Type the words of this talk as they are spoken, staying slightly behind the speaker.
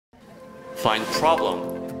find problem,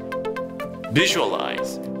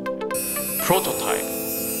 visualize, prototype,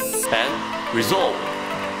 and resolve.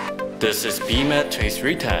 This is BMED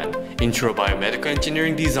 2310, Intro Biomedical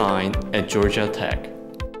Engineering Design at Georgia Tech.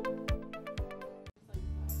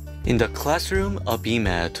 In the classroom of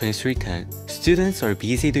BMED 2310, students are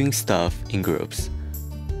busy doing stuff in groups.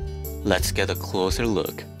 Let's get a closer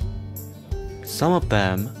look. Some of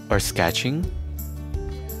them are sketching,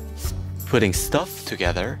 putting stuff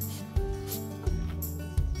together,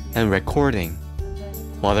 and recording.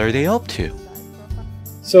 What are they up to?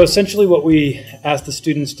 So essentially what we ask the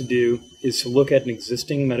students to do is to look at an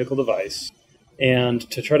existing medical device and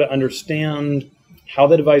to try to understand how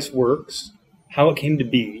the device works, how it came to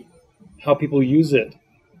be, how people use it,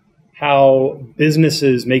 how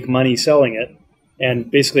businesses make money selling it,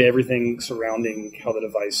 and basically everything surrounding how the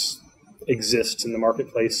device exists in the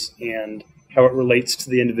marketplace and how it relates to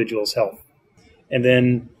the individual's health. And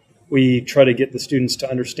then we try to get the students to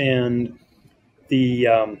understand the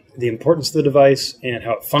importance of the device and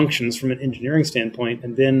how it functions from an engineering standpoint,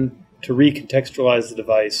 and then to recontextualize the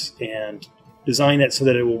device and design it so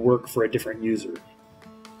that it will work for a different user.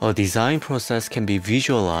 A design process can be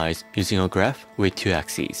visualized using a graph with two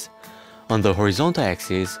axes. On the horizontal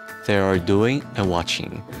axis, there are doing and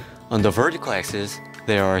watching. On the vertical axis,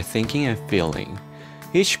 there are thinking and feeling.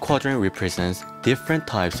 Each quadrant represents different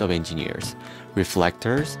types of engineers.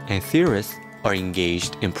 Reflectors and theorists are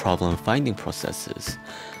engaged in problem-finding processes.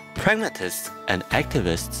 Pragmatists and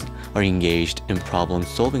activists are engaged in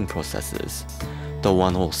problem-solving processes. The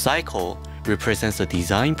one whole cycle represents the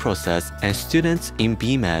design process, and students in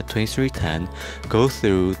BMED 2310 go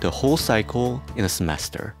through the whole cycle in a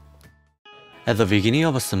semester. At the beginning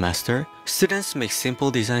of a semester, students make simple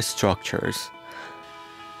design structures.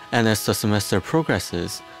 And as the semester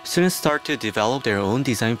progresses, students start to develop their own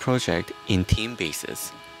design project in team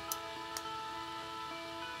basis.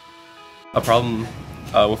 A problem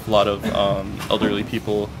with a lot of elderly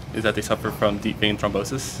people is that they suffer from deep vein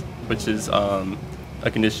thrombosis, which is a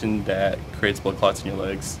condition that creates blood clots in your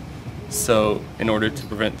legs. So in order to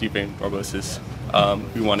prevent deep vein thrombosis,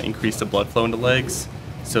 we want to increase the blood flow in the legs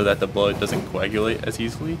so that the blood doesn't coagulate as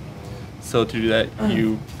easily. So to do that,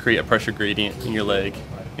 you create a pressure gradient in your leg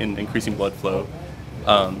in increasing blood flow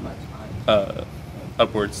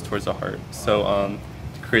upwards towards the heart. So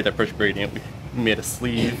to create that pressure gradient, we made a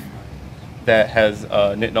sleeve that has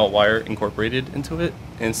nitinol wire incorporated into it.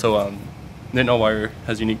 And so nitinol wire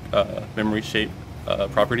has unique memory shape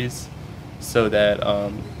properties so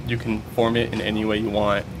that you can form it in any way you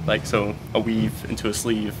want, like so a weave into a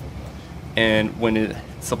sleeve. And when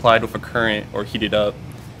it's applied with a current or heated up,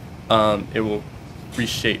 it will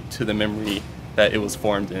reshape to the memory that it was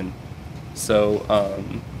formed in. So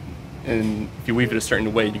and if you weave it a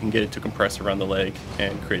certain way, you can get it to compress around the leg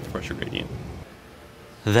and create the pressure gradient.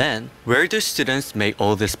 Then, where do students make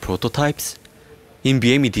all these prototypes? In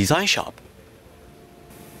BME Design Shop.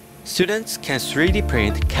 Students can 3D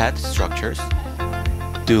print CAD structures,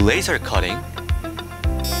 do laser cutting,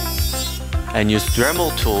 and use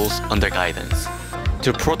Dremel tools under guidance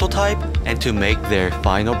to prototype and to make their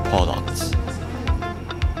final products.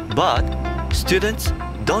 But students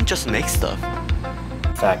don't just make stuff.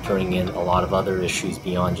 Factoring in a lot of other issues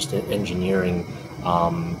beyond just engineering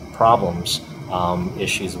problems,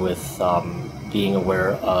 issues with being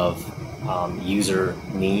aware of user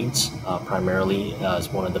needs primarily is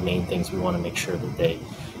one of the main things we want to make sure that they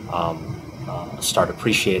start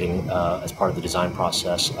appreciating as part of the design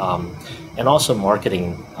process, and also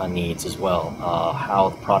marketing needs as well, how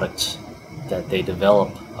the product that they develop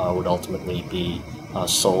would ultimately be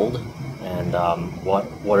sold, and what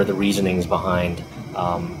are the reasonings behind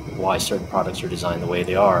why certain products are designed the way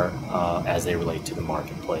they are as they relate to the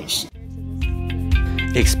marketplace.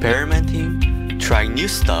 Experimenting, trying new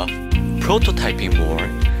stuff, prototyping more,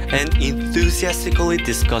 and enthusiastically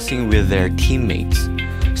discussing with their teammates,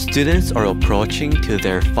 students are approaching to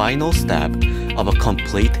their final step of a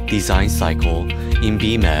complete design cycle in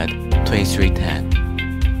BMED 2310.